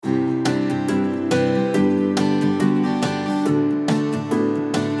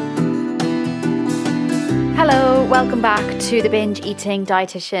Welcome back to the Binge Eating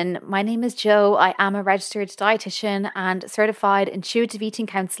Dietitian. My name is Jo. I am a registered dietitian and certified intuitive eating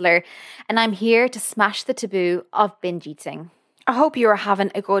counsellor, and I'm here to smash the taboo of binge eating. I hope you are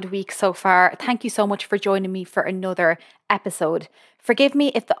having a good week so far. Thank you so much for joining me for another episode. Forgive me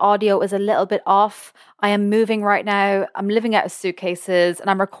if the audio is a little bit off. I am moving right now. I'm living out of suitcases and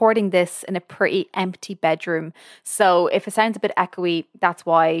I'm recording this in a pretty empty bedroom. So if it sounds a bit echoey, that's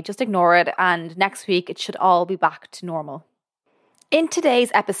why. Just ignore it, and next week it should all be back to normal. In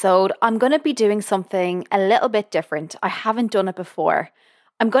today's episode, I'm going to be doing something a little bit different. I haven't done it before.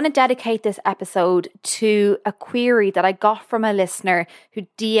 I'm going to dedicate this episode to a query that I got from a listener who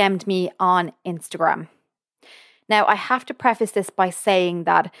DM'd me on Instagram. Now, I have to preface this by saying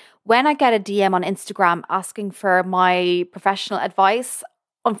that when I get a DM on Instagram asking for my professional advice,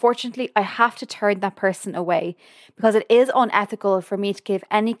 unfortunately, I have to turn that person away because it is unethical for me to give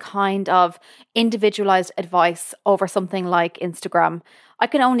any kind of individualized advice over something like Instagram. I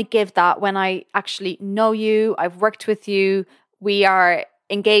can only give that when I actually know you, I've worked with you, we are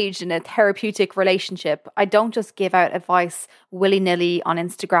engaged in a therapeutic relationship. I don't just give out advice willy-nilly on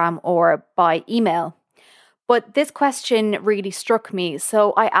Instagram or by email. But this question really struck me,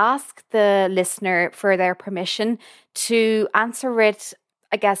 so I asked the listener for their permission to answer it,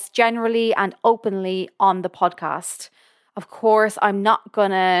 I guess, generally and openly on the podcast. Of course, I'm not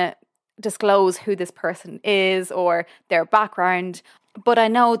going to disclose who this person is or their background, but I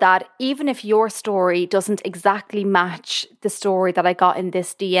know that even if your story doesn't exactly match the story that I got in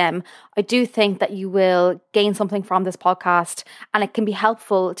this DM, I do think that you will gain something from this podcast, and it can be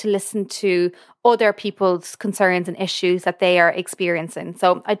helpful to listen to other people's concerns and issues that they are experiencing.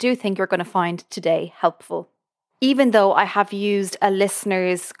 So I do think you're going to find today helpful. Even though I have used a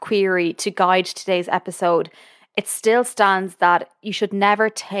listener's query to guide today's episode, it still stands that you should never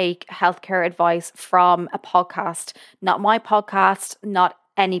take healthcare advice from a podcast, not my podcast, not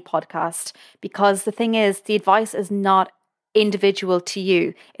any podcast, because the thing is, the advice is not individual to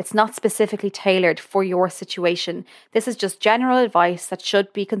you. It's not specifically tailored for your situation. This is just general advice that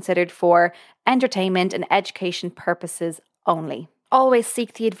should be considered for entertainment and education purposes only. Always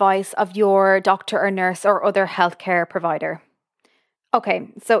seek the advice of your doctor or nurse or other healthcare provider. Okay,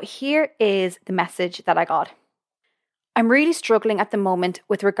 so here is the message that I got. I'm really struggling at the moment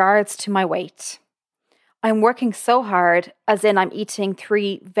with regards to my weight. I'm working so hard, as in I'm eating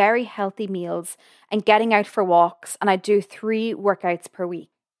 3 very healthy meals and getting out for walks, and I do 3 workouts per week.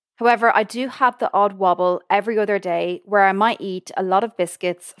 However, I do have the odd wobble every other day where I might eat a lot of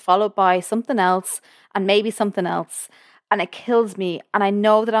biscuits followed by something else and maybe something else, and it kills me, and I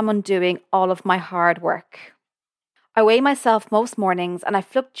know that I'm undoing all of my hard work. I weigh myself most mornings and I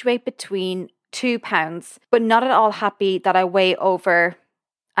fluctuate between 2 pounds, but not at all happy that I weigh over,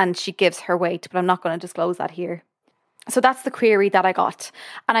 and she gives her weight, but I'm not going to disclose that here. So that's the query that I got.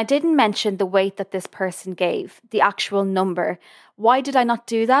 And I didn't mention the weight that this person gave, the actual number. Why did I not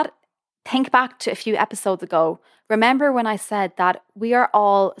do that? Think back to a few episodes ago. Remember when I said that we are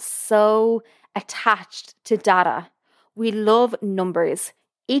all so attached to data. We love numbers.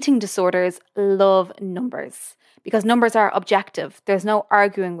 Eating disorders love numbers because numbers are objective. There's no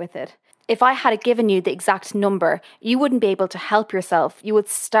arguing with it. If I had given you the exact number, you wouldn't be able to help yourself. You would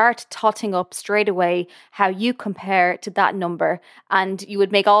start totting up straight away how you compare to that number, and you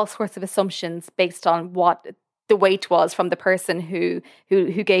would make all sorts of assumptions based on what the weight was from the person who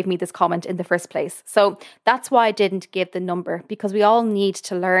gave me this comment in the first place. So that's why I didn't give the number, because we all need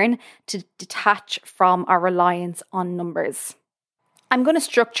to learn to detach from our reliance on numbers. I'm going to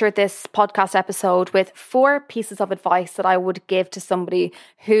structure this podcast episode with 4 pieces of advice that I would give to somebody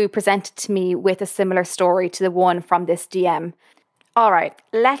who presented to me with a similar story to the one from this DM. All right,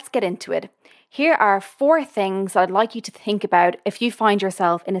 let's get into it. Here are 4 things I'd like you to think about if you find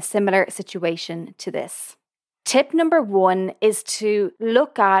yourself in a similar situation to this. Tip number 1 is to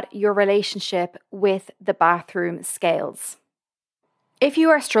look at your relationship with the bathroom scales. If you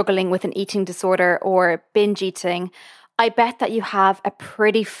are struggling with an eating disorder or binge eating, I bet that you have a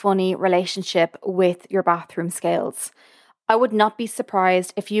pretty funny relationship with your bathroom scales. I would not be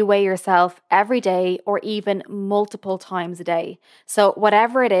surprised if you weigh yourself every day or even multiple times a day. So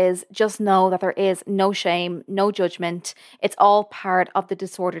whatever it is, just know that there is no shame, no judgment. It's all part of the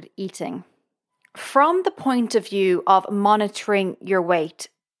disordered eating. From the point of view of monitoring your weight,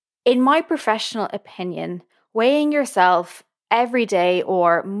 in my professional opinion, weighing yourself every day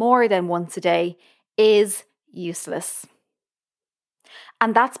or more than once a day is useless.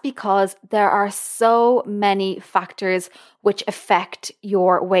 And that's because there are so many factors which affect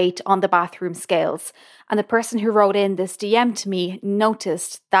your weight on the bathroom scales. And the person who wrote in this DM to me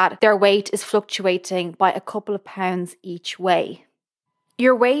noticed that their weight is fluctuating by a couple of pounds each way.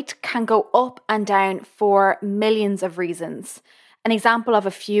 Your weight can go up and down for millions of reasons. An example of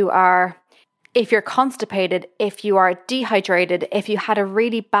a few are if you're constipated, if you are dehydrated, if you had a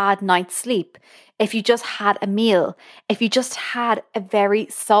really bad night's sleep, if you just had a meal, if you just had a very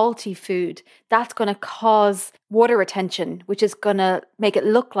salty food, that's going to cause water retention, which is going to make it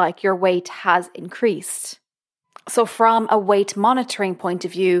look like your weight has increased. So from a weight monitoring point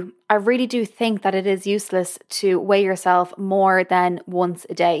of view, I really do think that it is useless to weigh yourself more than once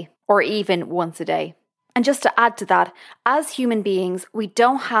a day or even once a day. And just to add to that, as human beings, we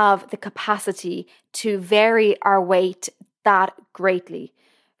don't have the capacity to vary our weight that greatly.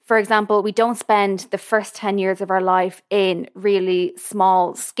 For example, we don't spend the first 10 years of our life in really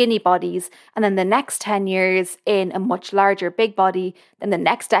small, skinny bodies, and then the next 10 years in a much larger, big body, then the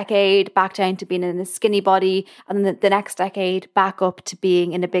next decade back down to being in a skinny body, and then the next decade back up to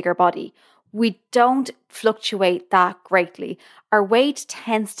being in a bigger body. We don't fluctuate that greatly. Our weight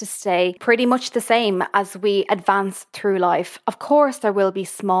tends to stay pretty much the same as we advance through life. Of course, there will be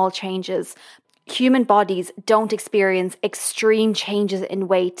small changes. Human bodies don't experience extreme changes in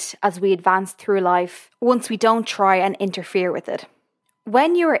weight as we advance through life once we don't try and interfere with it.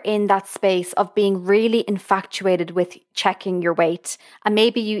 When you're in that space of being really infatuated with checking your weight, and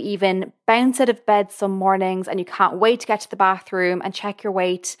maybe you even bounce out of bed some mornings and you can't wait to get to the bathroom and check your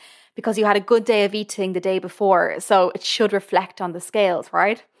weight because you had a good day of eating the day before, so it should reflect on the scales,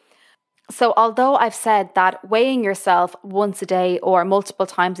 right? So although I've said that weighing yourself once a day or multiple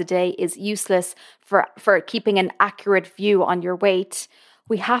times a day is useless for keeping an accurate view on your weight,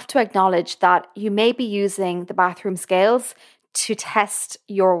 we have to acknowledge that you may be using the bathroom scales to test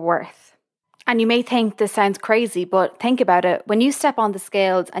your worth. And you may think this sounds crazy, but think about it. When you step on the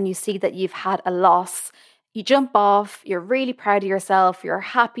scales and you see that you've had a loss, you jump off, you're really proud of yourself, you're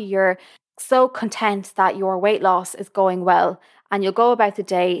happy, you're so content that your weight loss is going well, and you'll go about the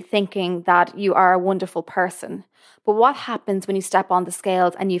day thinking that you are a wonderful person. But what happens when you step on the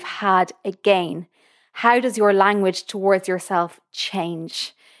scales and you've had a gain? How does your language towards yourself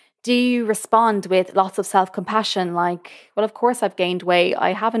change? Do you respond with lots of self-compassion like, well, of course I've gained weight,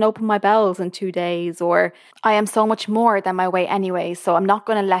 I haven't opened my bowels in 2 days, or I am so much more than my weight anyway, so I'm not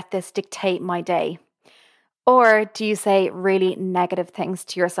going to let this dictate my day? Or do you say really negative things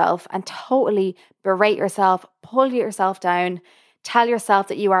to yourself and totally berate yourself, pull yourself down, tell yourself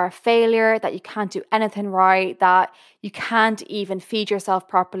that you are a failure, that you can't do anything right, that you can't even feed yourself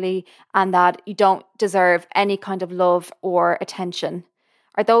properly, and that you don't deserve any kind of love or attention?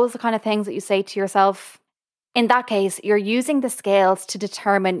 Are those the kind of things that you say to yourself? In that case, you're using the scales to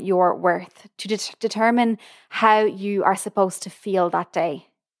determine your worth, to determine how you are supposed to feel that day.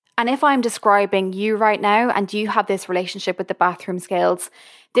 And if I'm describing you right now and you have this relationship with the bathroom scales,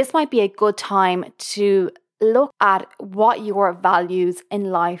 this might be a good time to look at what your values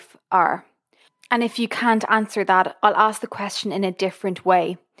in life are. And if you can't answer that, I'll ask the question in a different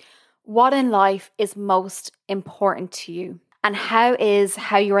way. What in life is most important to you? And how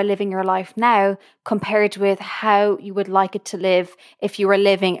you are living your life now compared with how you would like it to live if you were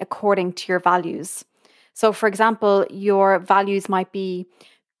living according to your values? So for example, your values might be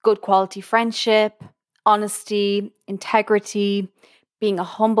good quality friendship, honesty, integrity, being a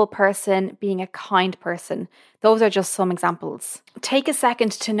humble person, being a kind person. Those are just some examples. Take a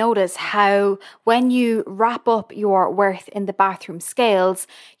second to notice how when you wrap up your worth in the bathroom scales,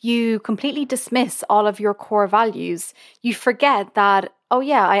 you completely dismiss all of your core values. You forget that, oh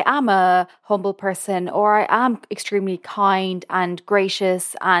yeah, I am a humble person, or I am extremely kind and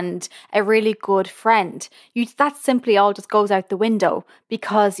gracious and a really good friend. That simply all just goes out the window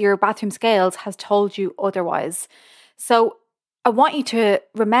because your bathroom scales has told you otherwise. So I want you to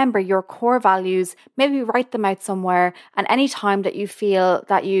remember your core values, maybe write them out somewhere, and any time that you feel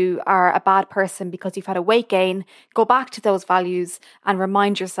that you are a bad person because you've had a weight gain, go back to those values and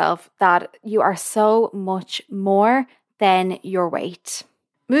remind yourself that you are so much more than your weight.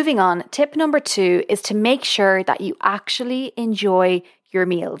 Moving on, tip number 2 is to make sure that you actually enjoy your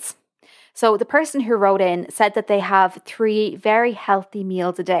meals. So the person who wrote in said that they have 3 very healthy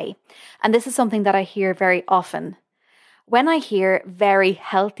meals a day, and this is something that I hear very often. When I hear very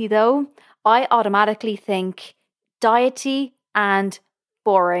healthy though, I automatically think diety and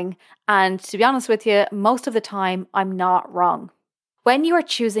boring. And to be honest with you, most of the time I'm not wrong. When you are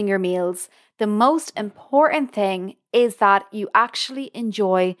choosing your meals, the most important thing is that you actually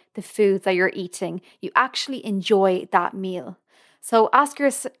enjoy the foods that you're eating. You actually enjoy that meal. So ask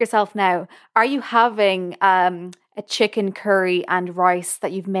yourself now, are you having a chicken curry and rice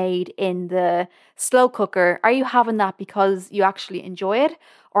that you've made in the slow cooker? Are you having that because you actually enjoy it?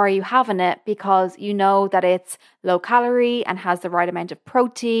 Or are you having it because you know that it's low calorie and has the right amount of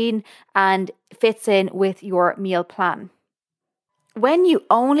protein and fits in with your meal plan? When you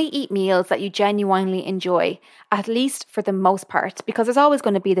only eat meals that you genuinely enjoy, at least for the most part, because there's always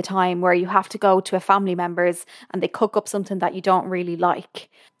going to be the time where you have to go to a family member's and they cook up something that you don't really like.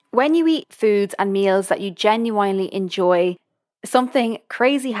 When you eat foods and meals that you genuinely enjoy, something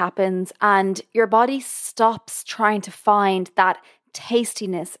crazy happens and your body stops trying to find that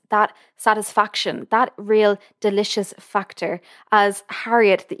tastiness, that satisfaction, that real delicious factor. As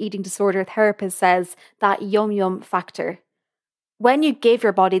Harriet, the eating disorder therapist, says, that yum yum factor. When you give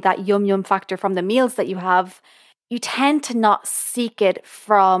your body that yum yum factor from the meals that you have, you tend to not seek it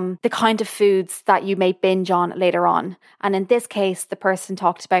from the kind of foods that you may binge on later on. And in this case, the person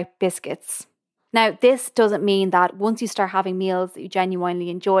talked about biscuits. Now, this doesn't mean that once you start having meals that you genuinely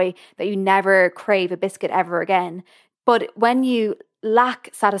enjoy, that you never crave a biscuit ever again. But when you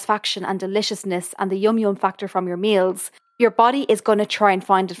lack satisfaction and deliciousness and the yum yum factor from your meals, your body is going to try and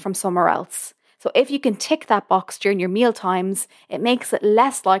find it from somewhere else. So if you can tick that box during your meal times, it makes it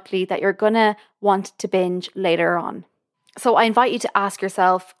less likely that you're going to want to binge later on. So I invite you to ask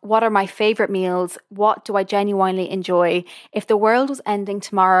yourself, what are my favorite meals? What do I genuinely enjoy? If the world was ending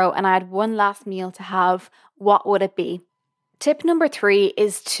tomorrow and I had one last meal to have, what would it be? Tip number 3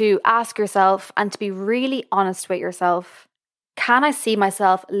 is to ask yourself and to be really honest with yourself. Can I see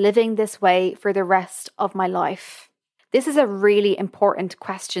myself living this way for the rest of my life? This is a really important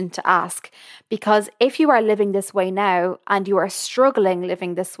question to ask, because if you are living this way now and you are struggling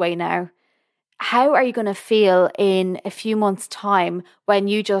living this way now, how are you going to feel in a few months' time when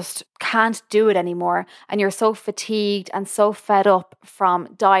you just can't do it anymore and you're so fatigued and so fed up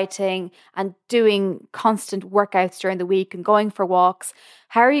from dieting and doing constant workouts during the week and going for walks?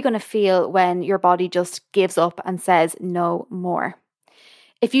 How are you going to feel when your body just gives up and says no more?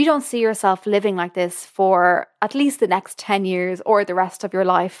 If you don't see yourself living like this for at least the next 10 years or the rest of your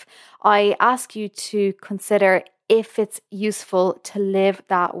life, I ask you to consider if it's useful to live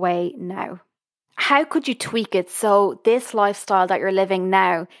that way now. How could you tweak it so this lifestyle that you're living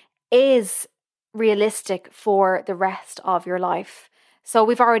now is realistic for the rest of your life? So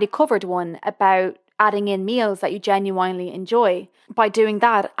we've already covered one about adding in meals that you genuinely enjoy. By doing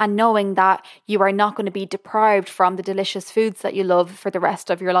that and knowing that you are not going to be deprived from the delicious foods that you love for the rest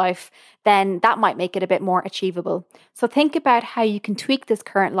of your life, then that might make it a bit more achievable. So think about how you can tweak this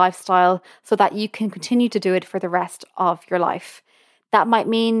current lifestyle so that you can continue to do it for the rest of your life. That might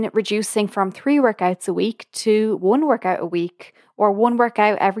mean reducing from 3 workouts a week to 1 workout a week, or 1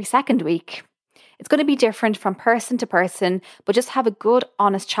 workout every second week. It's going to be different from person to person, but just have a good,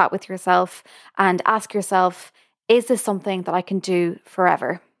 honest chat with yourself and ask yourself, is this something that I can do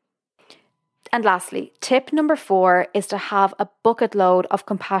forever? And lastly, tip number 4 is to have a bucket load of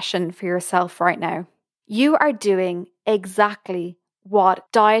compassion for yourself right now. You are doing exactly what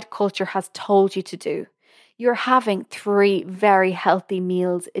diet culture has told you to do. You're having 3 very healthy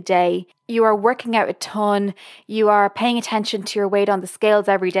meals a day. You are working out a ton. You are paying attention to your weight on the scales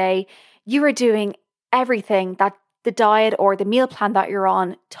every day. You are doing everything that the diet or the meal plan that you're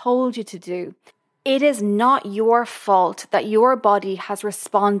on told you to do. It is not your fault that your body has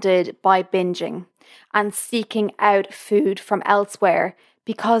responded by binging and seeking out food from elsewhere,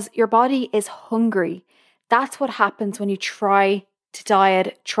 because your body is hungry. That's what happens when you try to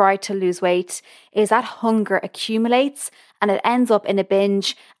diet, try to lose weight, is that hunger accumulates and it ends up in a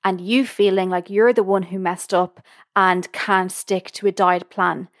binge and you feeling like you're the one who messed up and can't stick to a diet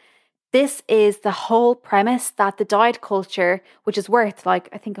plan. This is the whole premise that the diet culture, which is worth I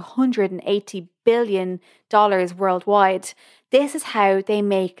think $180 billion worldwide, this is how they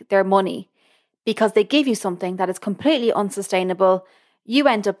make their money, because they give you something that is completely unsustainable. You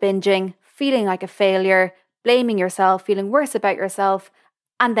end up binging, feeling like a failure, blaming yourself, feeling worse about yourself,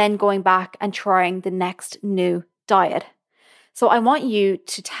 and then going back and trying the next new diet. So I want you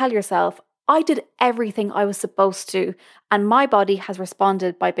to tell yourself, I did everything I was supposed to, and my body has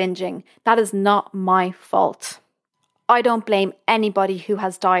responded by binging. That is not my fault. I don't blame anybody who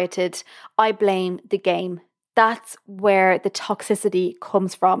has dieted. I blame the game. That's where the toxicity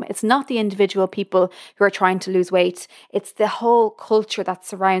comes from. It's not the individual people who are trying to lose weight. It's the whole culture that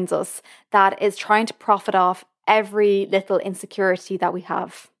surrounds us that is trying to profit off every little insecurity that we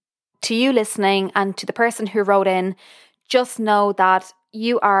have. To you listening and to the person who wrote in, just know that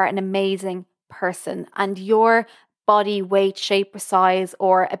you are an amazing person, and your body weight, shape, or size,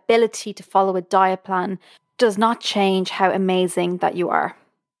 or ability to follow a diet plan does not change how amazing that you are.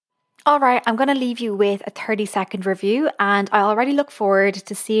 All right, I'm going to leave you with a 30-second review, and I already look forward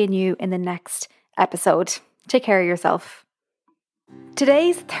to seeing you in the next episode. Take care of yourself.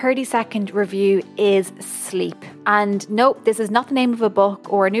 Today's 30-second review is sleep. And nope, this is not the name of a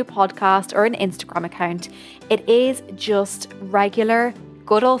book or a new podcast or an Instagram account. It is just regular,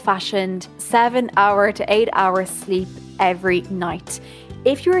 good old-fashioned 7-hour to 8-hour sleep every night.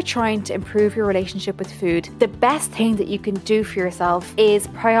 If you are trying to improve your relationship with food, the best thing that you can do for yourself is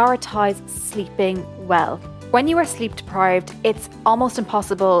prioritize sleeping well. When you are sleep deprived, it's almost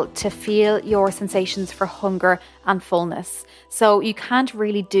impossible to feel your sensations for hunger and fullness. So you can't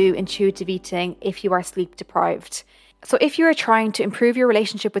really do intuitive eating if you are sleep deprived. So if you are trying to improve your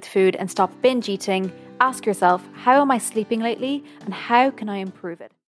relationship with food and stop binge eating, ask yourself, how am I sleeping lately and how can I improve it?